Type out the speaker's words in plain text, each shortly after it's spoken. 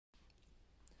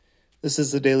This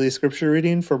is the daily scripture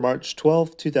reading for March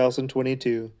 12,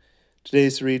 2022.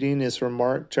 Today's reading is from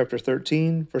Mark chapter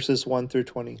 13, verses 1 through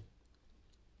 20.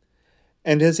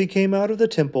 And as he came out of the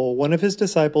temple, one of his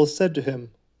disciples said to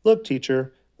him, "Look,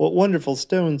 teacher, what wonderful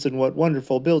stones and what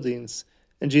wonderful buildings."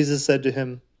 And Jesus said to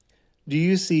him, "Do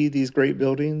you see these great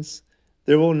buildings?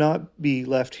 There will not be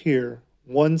left here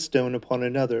one stone upon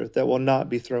another that will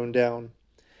not be thrown down."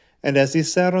 And as he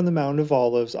sat on the Mount of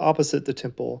Olives opposite the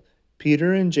temple,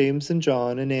 Peter and James and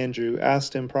John and Andrew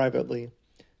asked him privately,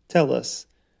 "Tell us,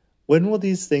 when will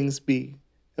these things be?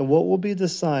 And what will be the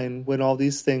sign when all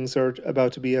these things are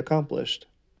about to be accomplished?"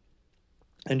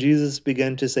 And Jesus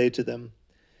began to say to them,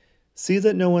 "See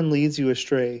that no one leads you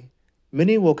astray.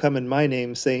 Many will come in my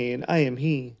name, saying, 'I am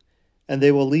he,' and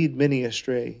they will lead many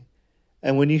astray.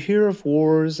 And when you hear of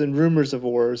wars and rumors of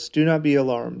wars, do not be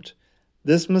alarmed.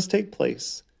 This must take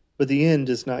place, but the end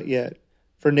is not yet.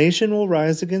 For nation will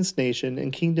rise against nation,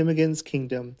 and kingdom against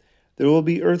kingdom. There will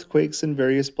be earthquakes in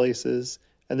various places,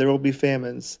 and there will be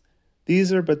famines.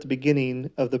 These are but the beginning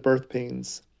of the birth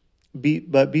pains.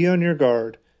 But be on your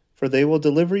guard, for they will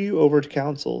deliver you over to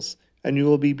councils, and you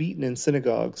will be beaten in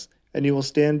synagogues, and you will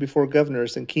stand before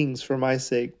governors and kings for my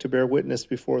sake to bear witness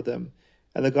before them.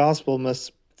 And the gospel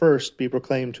must first be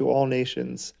proclaimed to all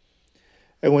nations.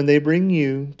 And when they bring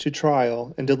you to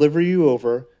trial and deliver you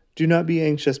over, do not be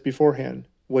anxious beforehand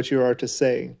what you are to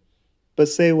say, but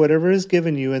say whatever is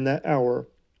given you in that hour,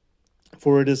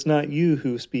 for it is not you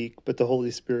who speak, but the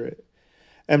Holy Spirit.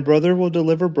 And brother will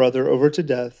deliver brother over to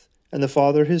death, and the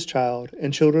father his child,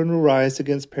 and children will rise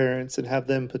against parents and have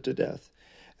them put to death.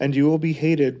 And you will be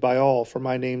hated by all for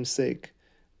my name's sake,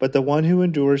 but the one who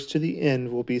endures to the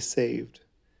end will be saved.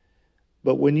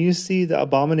 But when you see the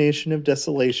abomination of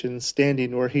desolation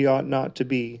standing where he ought not to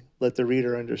be, let the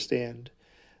reader understand.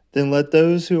 Then let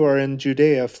those who are in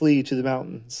Judea flee to the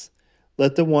mountains.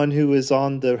 Let the one who is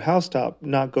on the housetop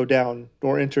not go down,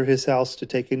 nor enter his house to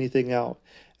take anything out.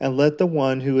 And let the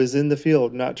one who is in the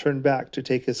field not turn back to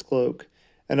take his cloak.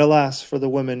 And alas for the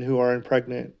women who are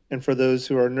pregnant, and for those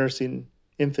who are nursing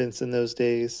infants in those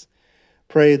days.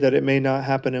 Pray that it may not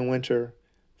happen in winter.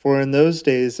 For in those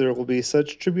days there will be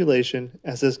such tribulation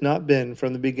as has not been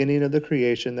from the beginning of the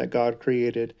creation that God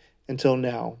created until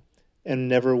now, and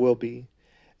never will be.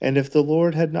 And if the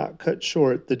Lord had not cut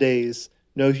short the days,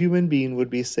 no human being would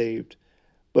be saved.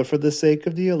 But for the sake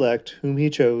of the elect whom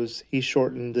he chose, he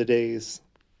shortened the days.